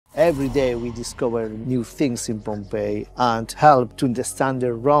Every day we discover new things in Pompeii and help to understand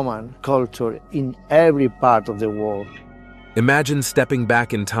the Roman culture in every part of the world. Imagine stepping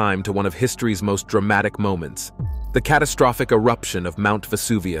back in time to one of history's most dramatic moments, the catastrophic eruption of Mount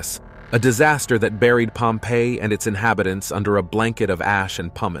Vesuvius, a disaster that buried Pompeii and its inhabitants under a blanket of ash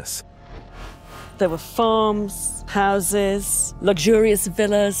and pumice. There were farms, houses, luxurious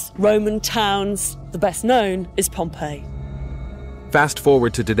villas, Roman towns. The best known is Pompeii. Fast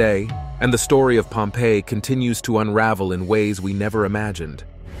forward to today, and the story of Pompeii continues to unravel in ways we never imagined.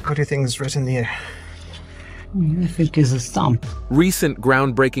 What do you think is written here? I think it's a stump. Recent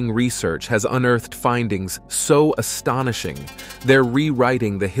groundbreaking research has unearthed findings so astonishing, they're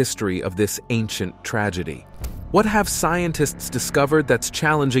rewriting the history of this ancient tragedy. What have scientists discovered that's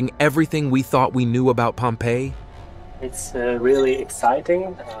challenging everything we thought we knew about Pompeii? It's really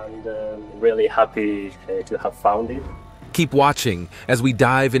exciting and really happy to have found it. Keep watching as we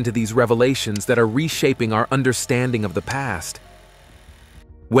dive into these revelations that are reshaping our understanding of the past.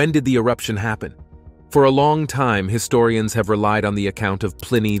 When did the eruption happen? For a long time, historians have relied on the account of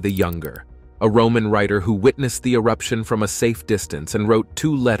Pliny the Younger, a Roman writer who witnessed the eruption from a safe distance and wrote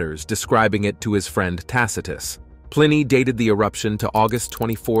 2 letters describing it to his friend Tacitus. Pliny dated the eruption to August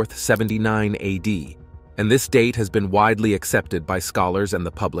 24, 79 AD, and this date has been widely accepted by scholars and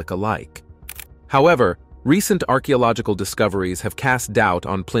the public alike. However, recent archaeological discoveries have cast doubt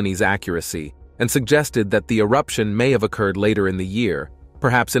on Pliny's accuracy and suggested that the eruption may have occurred later in the year,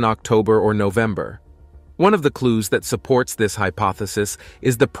 perhaps in October or November. One of the clues that supports this hypothesis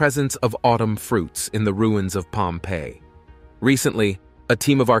is the presence of autumn fruits in the ruins of Pompeii. Recently, a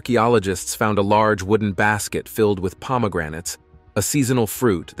team of archaeologists found a large wooden basket filled with pomegranates, a seasonal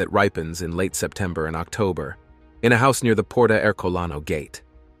fruit that ripens in late September and October, in a house near the Porta Ercolano gate.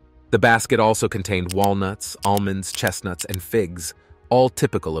 The basket also contained walnuts, almonds, chestnuts, and figs, all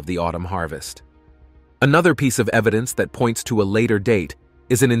typical of the autumn harvest. Another piece of evidence that points to a later date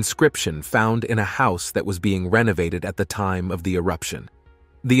is an inscription found in a house that was being renovated at the time of the eruption.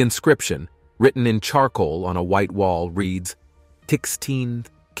 The inscription, written in charcoal on a white wall, reads "Sixteenth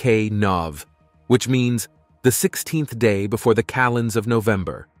K Nov," which means the 16th day before the calends of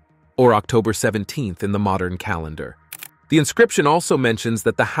November, or October 17th in the modern calendar. The inscription also mentions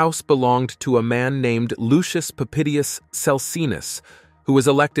that the house belonged to a man named Lucius Papidius Celsinus, who was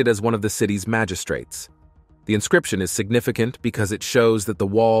elected as one of the city's magistrates. The inscription is significant because it shows that the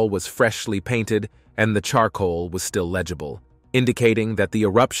wall was freshly painted and the charcoal was still legible, indicating that the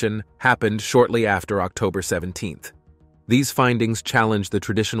eruption happened shortly after October 17th. These findings challenge the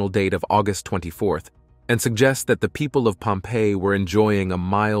traditional date of August 24th and suggest that the people of Pompeii were enjoying a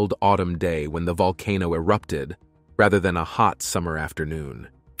mild autumn day when the volcano erupted, rather than a hot summer afternoon.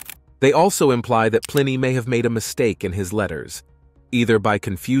 They also imply that Pliny may have made a mistake in his letters, either by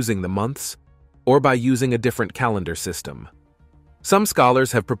confusing the months or by using a different calendar system. Some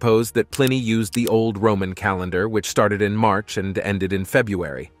scholars have proposed that Pliny used the old Roman calendar, which started in March and ended in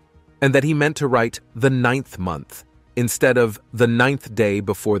February, and that he meant to write the 9th month instead of the 9th day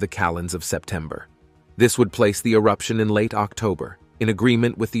before the calends of September. This would place the eruption in late October, in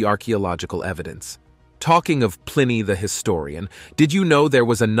agreement with the archaeological evidence. Talking of Pliny the historian, did you know there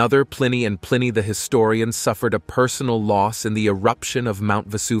was another Pliny, and Pliny the historian suffered a personal loss in the eruption of Mount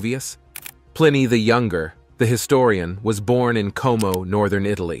Vesuvius? Pliny the Younger, the historian, was born in Como, northern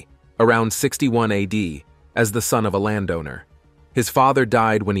Italy, around 61 AD, as the son of a landowner. His father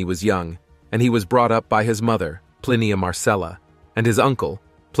died when he was young, and he was brought up by his mother, Plinia Marcella, and his uncle,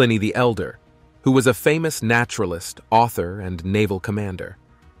 Pliny the Elder, who was a famous naturalist, author, and naval commander.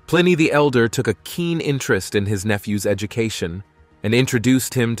 Pliny the Elder took a keen interest in his nephew's education and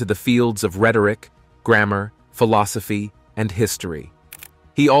introduced him to the fields of rhetoric, grammar, philosophy, and history.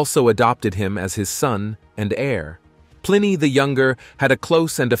 He also adopted him as his son and heir. Pliny the Younger had a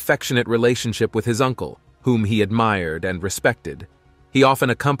close and affectionate relationship with his uncle, whom he admired and respected. He often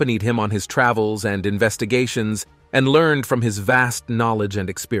accompanied him on his travels and investigations and learned from his vast knowledge and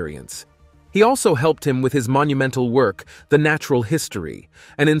experience. He also helped him with his monumental work, The Natural History,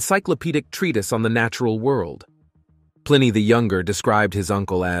 an encyclopedic treatise on the natural world. Pliny the Younger described his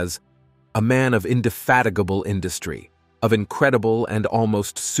uncle as a man of indefatigable industry, of incredible and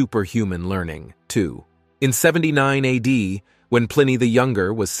almost superhuman learning, too. In 79 AD, when Pliny the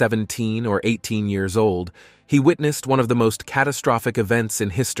Younger was 17 or 18 years old, he witnessed one of the most catastrophic events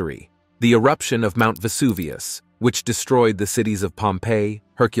in history, the eruption of Mount Vesuvius, which destroyed the cities of Pompeii,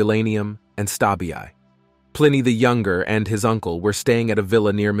 Herculaneum, and Stabiae. Pliny the Younger and his uncle were staying at a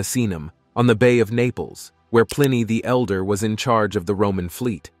villa near Misenum, on the Bay of Naples, where Pliny the Elder was in charge of the Roman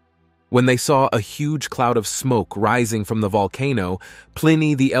fleet. When they saw a huge cloud of smoke rising from the volcano,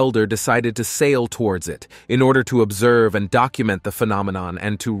 Pliny the Elder decided to sail towards it in order to observe and document the phenomenon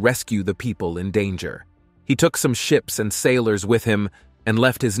and to rescue the people in danger. He took some ships and sailors with him and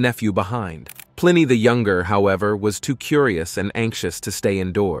left his nephew behind. Pliny the Younger, however, was too curious and anxious to stay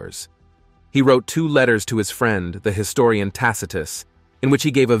indoors. He wrote 2 letters to his friend, the historian Tacitus, in which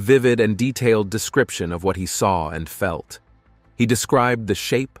he gave a vivid and detailed description of what he saw and felt. He described the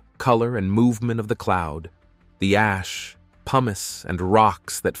shape, color, and movement of the cloud, the ash, pumice, and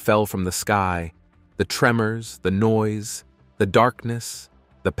rocks that fell from the sky, the tremors, the noise, the darkness,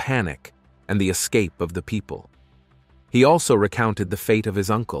 the panic, and the escape of the people. He also recounted the fate of his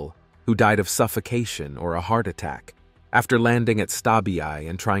uncle, who died of suffocation or a heart attack, after landing at Stabiae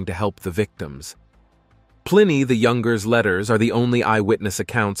and trying to help the victims. Pliny the Younger's letters are the only eyewitness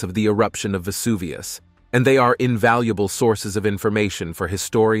accounts of the eruption of Vesuvius, and they are invaluable sources of information for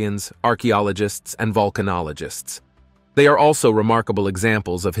historians, archaeologists, and volcanologists. They are also remarkable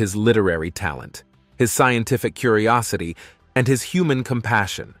examples of his literary talent, his scientific curiosity, and his human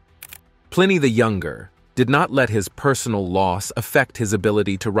compassion. Pliny the Younger did not let his personal loss affect his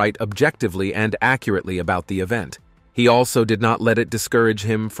ability to write objectively and accurately about the event. He also did not let it discourage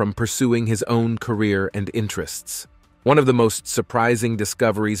him from pursuing his own career and interests. One of the most surprising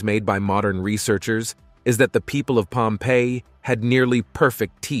discoveries made by modern researchers is that the people of Pompeii had nearly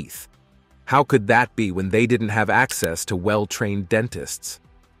perfect teeth. How could that be when they didn't have access to well-trained dentists?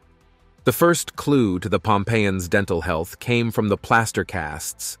 The first clue to the Pompeians' dental health came from the plaster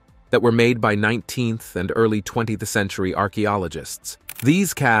casts that were made by 19th and early 20th century archaeologists.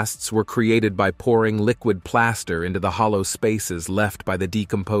 These casts were created by pouring liquid plaster into the hollow spaces left by the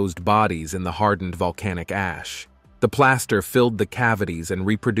decomposed bodies in the hardened volcanic ash. The plaster filled the cavities and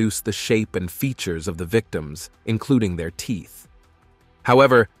reproduced the shape and features of the victims, including their teeth.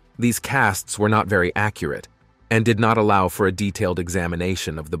 However, these casts were not very accurate and did not allow for a detailed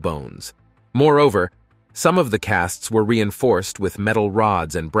examination of the bones. Moreover, some of the casts were reinforced with metal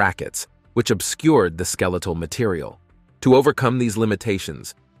rods and brackets, which obscured the skeletal material. To overcome these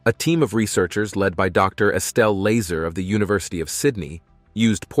limitations, a team of researchers led by Dr. Estelle Laser of the University of Sydney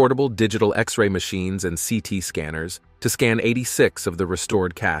used portable digital X-ray machines and CT scanners to scan 86 of the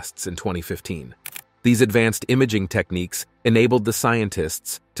restored casts in 2015. These advanced imaging techniques enabled the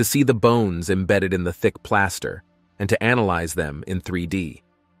scientists to see the bones embedded in the thick plaster and to analyze them in 3D.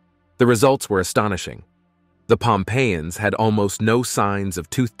 The results were astonishing. The Pompeians had almost no signs of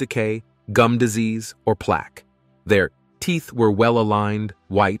tooth decay, gum disease, or plaque. Their teeth were well-aligned,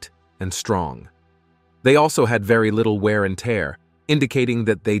 white, and strong. They also had very little wear and tear, indicating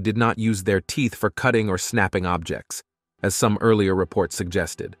that they did not use their teeth for cutting or snapping objects, as some earlier reports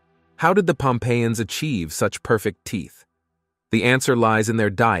suggested. How did the Pompeians achieve such perfect teeth? The answer lies in their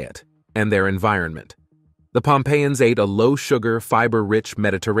diet and their environment. The Pompeians ate a low-sugar, fiber-rich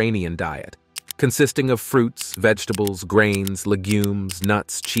Mediterranean diet, consisting of fruits, vegetables, grains, legumes,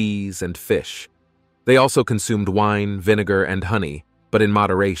 nuts, cheese, and fish. They also consumed wine, vinegar, and honey, but in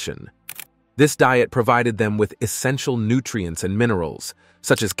moderation. This diet provided them with essential nutrients and minerals,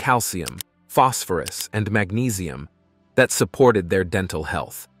 such as calcium, phosphorus, and magnesium, that supported their dental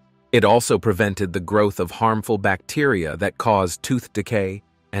health. It also prevented the growth of harmful bacteria that caused tooth decay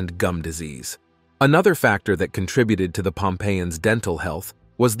and gum disease. Another factor that contributed to the Pompeians' dental health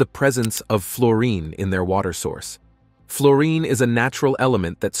was the presence of fluorine in their water source. Fluorine is a natural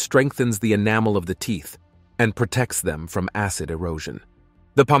element that strengthens the enamel of the teeth and protects them from acid erosion.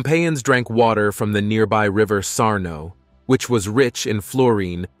 The Pompeians drank water from the nearby river Sarno, which was rich in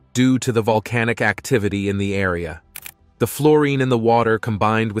fluorine due to the volcanic activity in the area. The fluorine in the water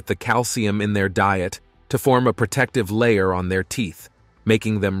combined with the calcium in their diet to form a protective layer on their teeth,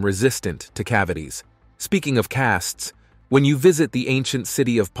 making them resistant to cavities. Speaking of casts, when you visit the ancient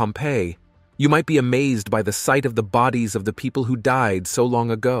city of Pompeii, you might be amazed by the sight of the bodies of the people who died so long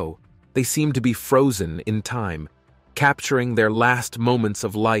ago. They seem to be frozen in time, capturing their last moments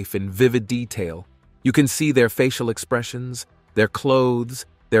of life in vivid detail. You can see their facial expressions, their clothes,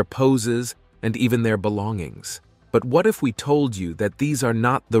 their poses, and even their belongings. But what if we told you that these are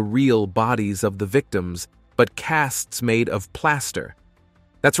not the real bodies of the victims, but casts made of plaster?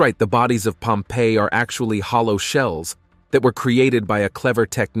 That's right, the bodies of Pompeii are actually hollow shells that were created by a clever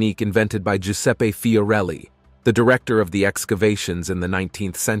technique invented by Giuseppe Fiorelli, the director of the excavations in the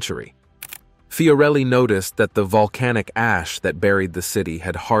 19th century. Fiorelli noticed that the volcanic ash that buried the city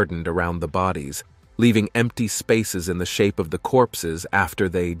had hardened around the bodies, leaving empty spaces in the shape of the corpses after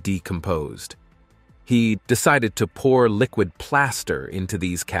they decomposed. He decided to pour liquid plaster into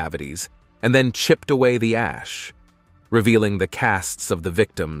these cavities and then chipped away the ash, revealing the casts of the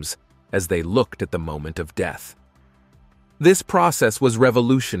victims as they looked at the moment of death. This process was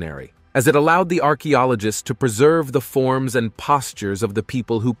revolutionary, as it allowed the archaeologists to preserve the forms and postures of the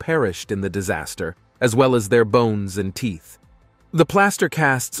people who perished in the disaster, as well as their bones and teeth. The plaster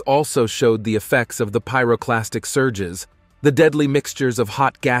casts also showed the effects of the pyroclastic surges, the deadly mixtures of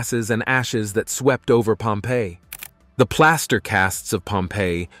hot gases and ashes that swept over Pompeii. The plaster casts of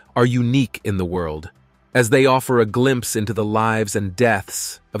Pompeii are unique in the world, as they offer a glimpse into the lives and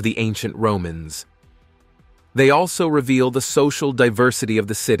deaths of the ancient Romans. They also reveal the social diversity of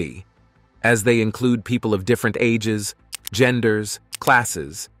the city, as they include people of different ages, genders,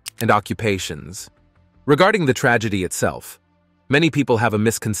 classes, and occupations. Regarding the tragedy itself, many people have a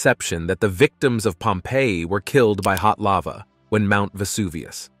misconception that the victims of Pompeii were killed by hot lava when Mount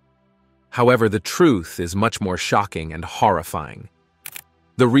Vesuvius. However, the truth is much more shocking and horrifying.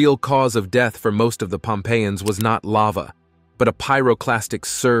 The real cause of death for most of the Pompeians was not lava, but a pyroclastic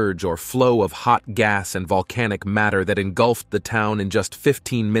surge or flow of hot gas and volcanic matter that engulfed the town in just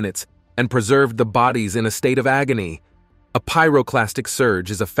 15 minutes and preserved the bodies in a state of agony. A pyroclastic surge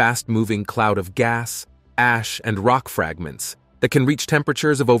is a fast-moving cloud of gas, ash, and rock fragments that can reach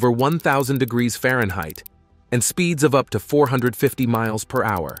temperatures of over 1,000 degrees Fahrenheit and speeds of up to 450 miles per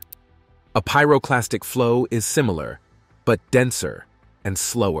hour. A pyroclastic flow is similar, but denser and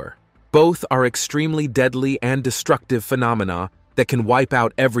slower. Both are extremely deadly and destructive phenomena that can wipe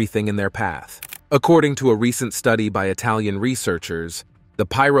out everything in their path. According to a recent study by Italian researchers, the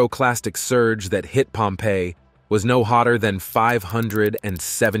pyroclastic surge that hit Pompeii was no hotter than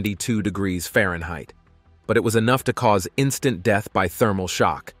 572 degrees Fahrenheit, but it was enough to cause instant death by thermal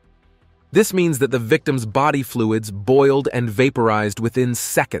shock. This means that the victim's body fluids boiled and vaporized within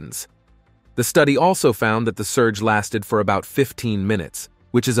seconds. The study also found that the surge lasted for about 15 minutes,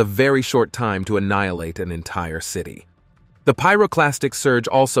 which is a very short time to annihilate an entire city. The pyroclastic surge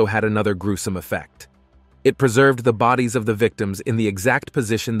also had another gruesome effect. It preserved the bodies of the victims in the exact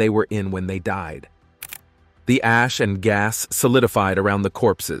position they were in when they died. The ash and gas solidified around the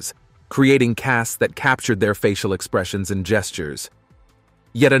corpses, creating casts that captured their facial expressions and gestures.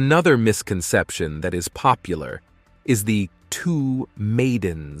 Yet another misconception that is popular is the two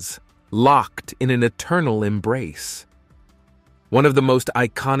maidens locked in an eternal embrace. One of the most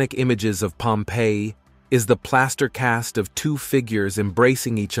iconic images of Pompeii is the plaster cast of two figures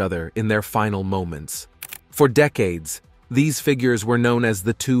embracing each other in their final moments. For decades, these figures were known as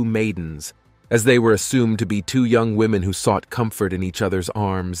the two maidens, as they were assumed to be two young women who sought comfort in each other's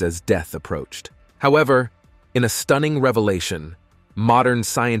arms as death approached. However, in a stunning revelation, modern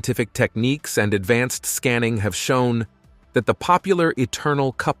scientific techniques and advanced scanning have shown that the popular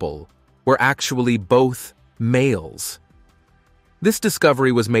eternal couple were actually both males. This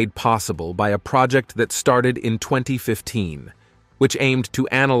discovery was made possible by a project that started in 2015, which aimed to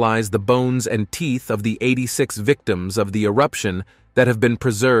analyze the bones and teeth of the 86 victims of the eruption that have been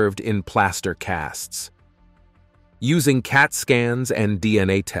preserved in plaster casts. Using CAT scans and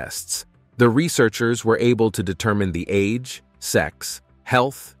DNA tests, the researchers were able to determine the age, sex,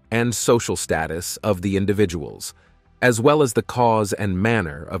 health, and social status of the individuals, as well as the cause and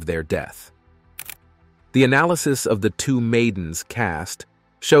manner of their death. The analysis of the two maidens cast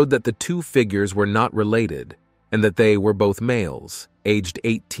showed that the two figures were not related and that they were both males, aged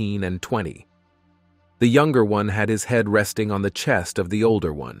 18 and 20. The younger one had his head resting on the chest of the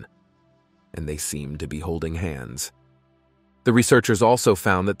older one, and they seemed to be holding hands. The researchers also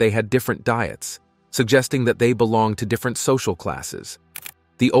found that they had different diets, suggesting that they belonged to different social classes.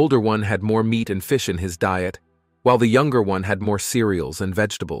 The older one had more meat and fish in his diet, while the younger one had more cereals and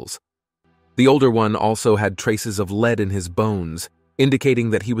vegetables. The older one also had traces of lead in his bones,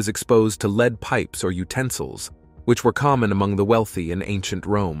 indicating that he was exposed to lead pipes or utensils, which were common among the wealthy in ancient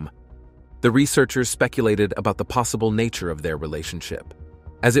Rome. The researchers speculated about the possible nature of their relationship,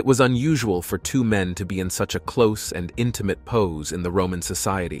 as it was unusual for two men to be in such a close and intimate pose in the Roman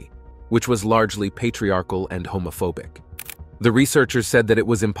society, which was largely patriarchal and homophobic. The researchers said that it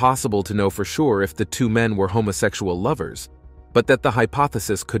was impossible to know for sure if the two men were homosexual lovers, but that the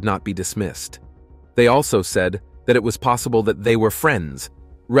hypothesis could not be dismissed. They also said that it was possible that they were friends,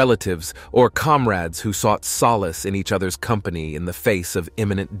 relatives, or comrades who sought solace in each other's company in the face of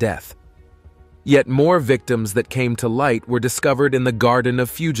imminent death. Yet more victims that came to light were discovered in the Garden of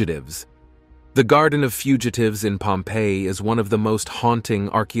Fugitives. The Garden of Fugitives in Pompeii is one of the most haunting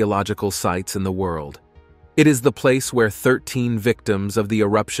archaeological sites in the world. It is the place where 13 victims of the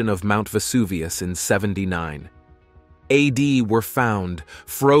eruption of Mount Vesuvius in 79 AD were found,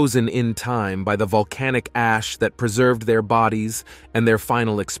 frozen in time by the volcanic ash that preserved their bodies and their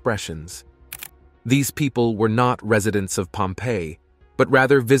final expressions. These people were not residents of Pompeii, but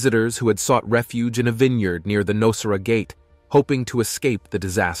rather visitors who had sought refuge in a vineyard near the Nosra Gate, hoping to escape the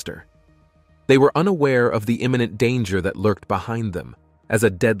disaster. They were unaware of the imminent danger that lurked behind them, as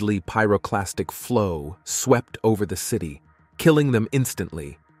a deadly pyroclastic flow swept over the city, killing them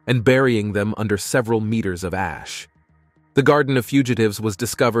instantly and burying them under several meters of ash. The Garden of Fugitives was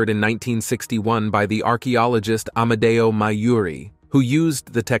discovered in 1961 by the archaeologist Amedeo Maiuri, who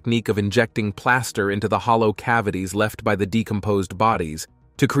used the technique of injecting plaster into the hollow cavities left by the decomposed bodies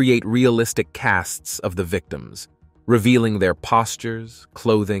to create realistic casts of the victims, revealing their postures,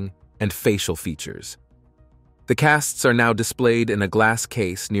 clothing, and facial features. The casts are now displayed in a glass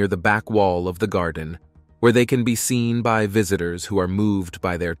case near the back wall of the garden, where they can be seen by visitors who are moved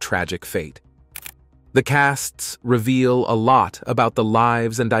by their tragic fate. The casts reveal a lot about the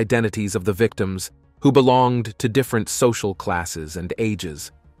lives and identities of the victims, who belonged to different social classes and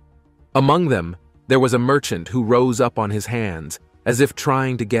ages. Among them, there was a merchant who rose up on his hands, as if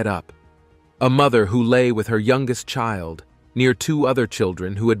trying to get up, a mother who lay with her youngest child, near two other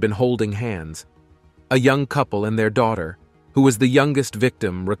children who had been holding hands, a young couple and their daughter, who was the youngest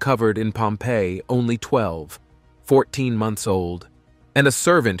victim recovered in Pompeii, only 14 months old, and a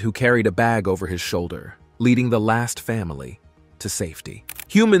servant who carried a bag over his shoulder, leading the last family to safety.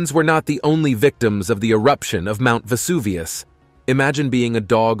 Humans were not the only victims of the eruption of Mount Vesuvius. Imagine being a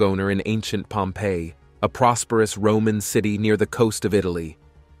dog owner in ancient Pompeii, a prosperous Roman city near the coast of Italy.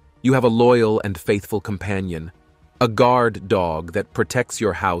 You have a loyal and faithful companion, a guard dog that protects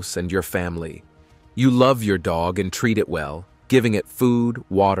your house and your family. You love your dog and treat it well, giving it food,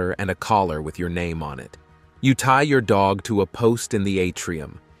 water, and a collar with your name on it. You tie your dog to a post in the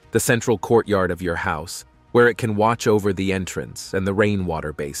atrium, the central courtyard of your house, where it can watch over the entrance and the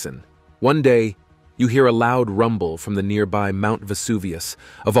rainwater basin. One day, you hear a loud rumble from the nearby Mount Vesuvius,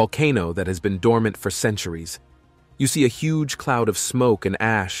 a volcano that has been dormant for centuries. You see a huge cloud of smoke and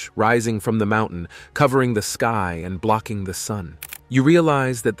ash rising from the mountain, covering the sky and blocking the sun. You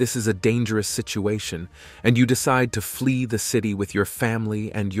realize that this is a dangerous situation, and you decide to flee the city with your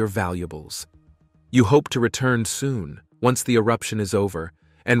family and your valuables. You hope to return soon, once the eruption is over,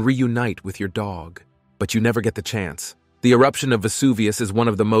 and reunite with your dog. But you never get the chance. The eruption of Vesuvius is one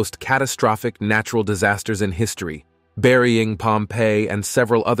of the most catastrophic natural disasters in history, burying Pompeii and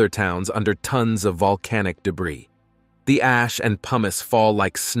several other towns under tons of volcanic debris. The ash and pumice fall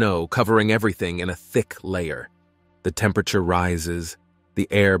like snow, covering everything in a thick layer. The temperature rises, the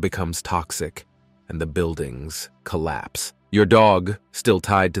air becomes toxic, and the buildings collapse. Your dog, still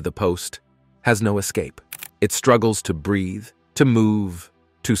tied to the post, has no escape. It struggles to breathe, to move,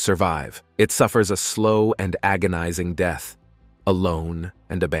 to survive. It suffers a slow and agonizing death, alone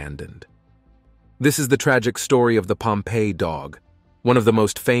and abandoned. This is the tragic story of the Pompeii dog, one of the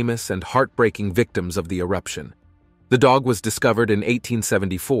most famous and heartbreaking victims of the eruption. The dog was discovered in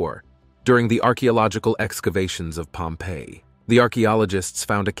 1874 during the archaeological excavations of Pompeii. The archaeologists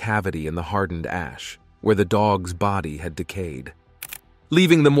found a cavity in the hardened ash, where the dog's body had decayed.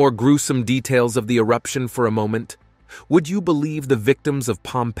 Leaving the more gruesome details of the eruption for a moment, would you believe the victims of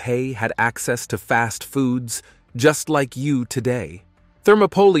Pompeii had access to fast foods just like you today?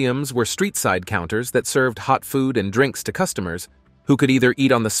 Thermopoliums were street-side counters that served hot food and drinks to customers who could either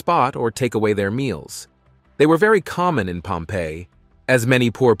eat on the spot or take away their meals. They were very common in Pompeii, as many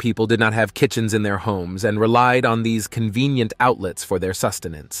poor people did not have kitchens in their homes and relied on these convenient outlets for their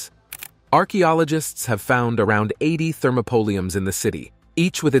sustenance. Archaeologists have found around 80 thermopoliums in the city,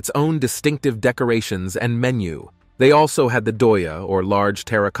 each with its own distinctive decorations and menu. They also had the doia, or large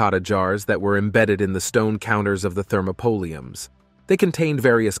terracotta jars that were embedded in the stone counters of the thermopoliums. They contained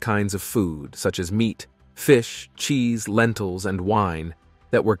various kinds of food, such as meat, fish, cheese, lentils, and wine,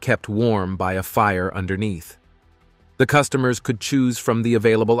 that were kept warm by a fire underneath. The customers could choose from the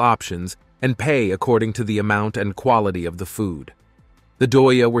available options and pay according to the amount and quality of the food. The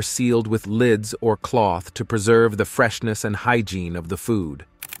doia were sealed with lids or cloth to preserve the freshness and hygiene of the food.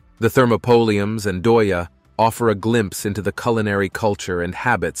 The thermopoliums and doia offer a glimpse into the culinary culture and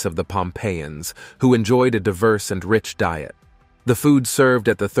habits of the Pompeians, who enjoyed a diverse and rich diet. The food served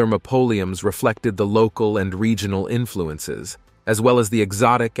at the thermopoliums reflected the local and regional influences, as well as the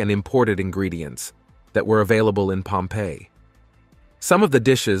exotic and imported ingredients that were available in Pompeii. Some of the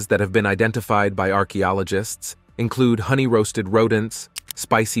dishes that have been identified by archaeologists include honey-roasted rodents,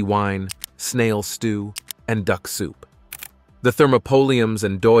 spicy wine, snail stew, and duck soup. The thermopoliums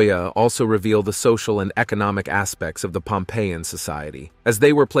and doia also reveal the social and economic aspects of the Pompeian society, as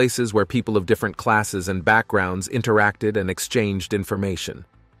they were places where people of different classes and backgrounds interacted and exchanged information.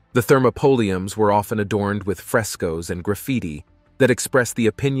 The thermopoliums were often adorned with frescoes and graffiti that express the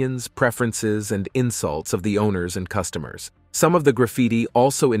opinions, preferences, and insults of the owners and customers. Some of the graffiti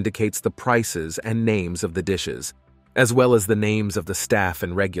also indicates the prices and names of the dishes, as well as the names of the staff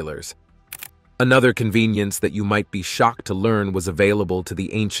and regulars. Another convenience that you might be shocked to learn was available to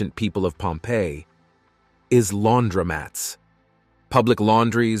the ancient people of Pompeii is laundromats. Public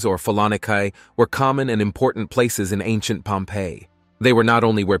laundries, or phalonicae, were common and important places in ancient Pompeii. They were not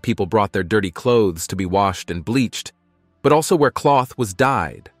only where people brought their dirty clothes to be washed and bleached, but also where cloth was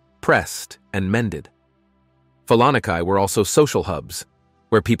dyed, pressed, and mended. Phalonicae were also social hubs,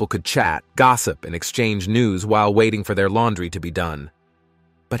 where people could chat, gossip, and exchange news while waiting for their laundry to be done.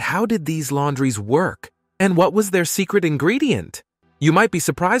 But how did these laundries work? And what was their secret ingredient? You might be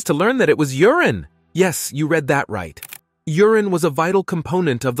surprised to learn that it was urine. Yes, you read that right. Urine was a vital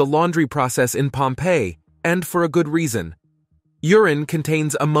component of the laundry process in Pompeii, and for a good reason. Urine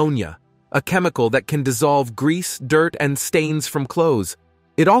contains ammonia, a chemical that can dissolve grease, dirt, and stains from clothes.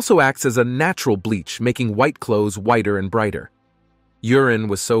 It also acts as a natural bleach, making white clothes whiter and brighter. Urine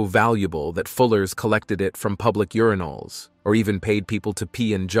was so valuable that fullers collected it from public urinals, or even paid people to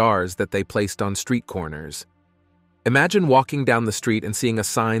pee in jars that they placed on street corners. Imagine walking down the street and seeing a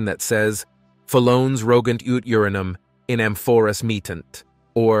sign that says, "Fullones rogant ut urinum in amphoras metant,"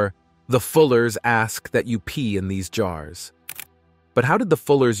 or "The fullers ask that you pee in these jars." But how did the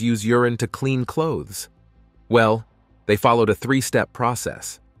fullers use urine to clean clothes? Well, they followed a three-step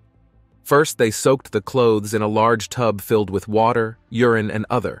process. First, they soaked the clothes in a large tub filled with water, urine, and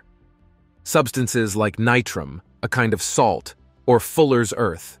other substances like nitrum, a kind of salt, or fuller's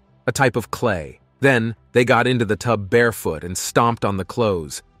earth, a type of clay. Then, they got into the tub barefoot and stomped on the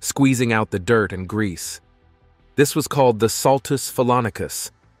clothes, squeezing out the dirt and grease. This was called the saltus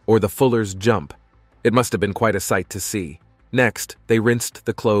phallonicus, or the fuller's jump. It must have been quite a sight to see. Next, they rinsed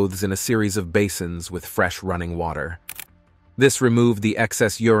the clothes in a series of basins with fresh running water. This removed the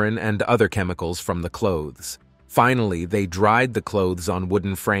excess urine and other chemicals from the clothes. Finally, they dried the clothes on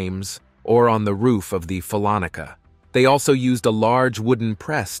wooden frames or on the roof of the phallonica. They also used a large wooden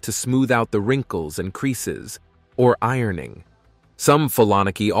press to smooth out the wrinkles and creases, or ironing. Some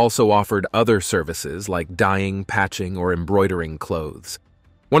phallonici also offered other services like dyeing, patching, or embroidering clothes.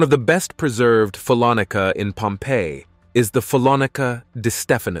 One of the best preserved phallonica in Pompeii is the Phallonica di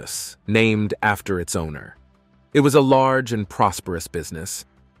Stephanus, named after its owner. It was a large and prosperous business,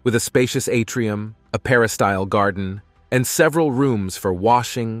 with a spacious atrium, a peristyle garden, and several rooms for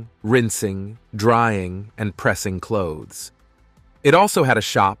washing, rinsing, drying, and pressing clothes. It also had a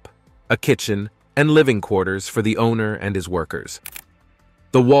shop, a kitchen, and living quarters for the owner and his workers.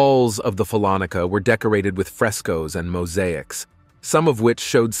 The walls of the Phallonica were decorated with frescoes and mosaics, some of which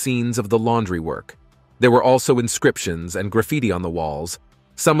showed scenes of the laundry work. There were also inscriptions and graffiti on the walls,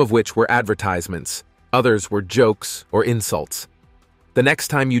 some of which were advertisements, others were jokes or insults. The next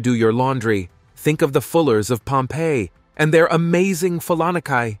time you do your laundry, think of the fullers of Pompeii and their amazing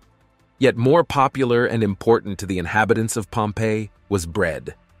phalonicae. Yet more popular and important to the inhabitants of Pompeii was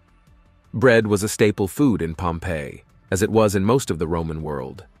bread. Bread was a staple food in Pompeii, as it was in most of the Roman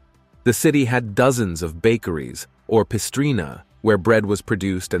world. The city had dozens of bakeries, or pistrina, where bread was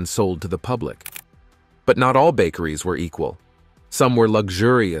produced and sold to the public. But not all bakeries were equal. Some were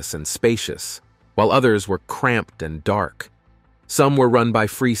luxurious and spacious, while others were cramped and dark. Some were run by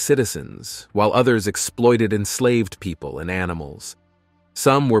free citizens, while others exploited enslaved people and animals.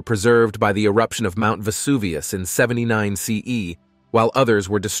 Some were preserved by the eruption of Mount Vesuvius in 79 CE, while others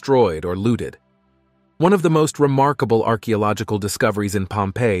were destroyed or looted. One of the most remarkable archaeological discoveries in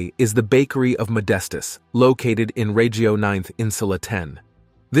Pompeii is the bakery of Modestus, located in Regio 9th Insula 10.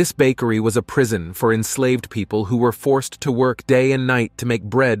 This bakery was a prison for enslaved people who were forced to work day and night to make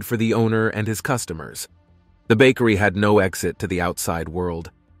bread for the owner and his customers. The bakery had no exit to the outside world,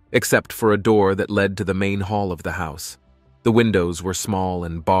 except for a door that led to the main hall of the house. The windows were small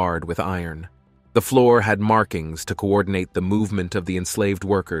and barred with iron. The floor had markings to coordinate the movement of the enslaved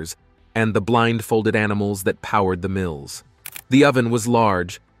workers and the blindfolded animals that powered the mills. The oven was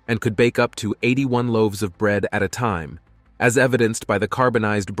large and could bake up to 81 loaves of bread at a time, as evidenced by the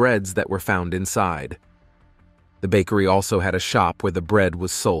carbonized breads that were found inside. The bakery also had a shop where the bread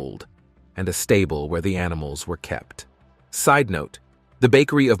was sold, and a stable where the animals were kept. Side note, the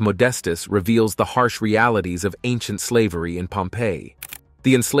bakery of Modestus reveals the harsh realities of ancient slavery in Pompeii.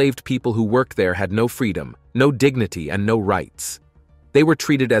 The enslaved people who worked there had no freedom, no dignity, and no rights. They were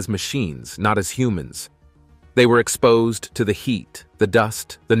treated as machines, not as humans. They were exposed to the heat, the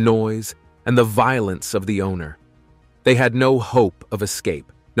dust, the noise, and the violence of the owner. They had no hope of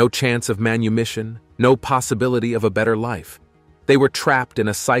escape, no chance of manumission, no possibility of a better life. They were trapped in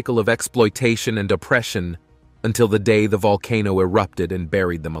a cycle of exploitation and oppression until the day the volcano erupted and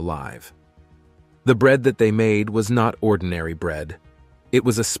buried them alive. The bread that they made was not ordinary bread. It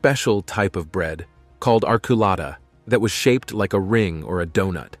was a special type of bread called arculata that was shaped like a ring or a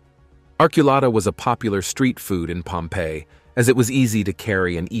donut. Arculata was a popular street food in Pompeii, as it was easy to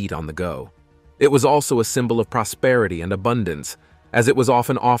carry and eat on the go. It was also a symbol of prosperity and abundance, as it was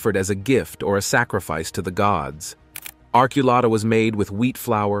often offered as a gift or a sacrifice to the gods. Arculata was made with wheat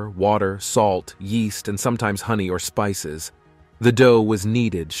flour, water, salt, yeast, and sometimes honey or spices. The dough was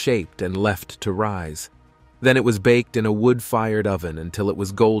kneaded, shaped, and left to rise. Then it was baked in a wood-fired oven until it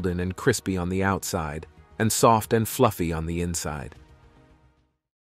was golden and crispy on the outside, and soft and fluffy on the inside.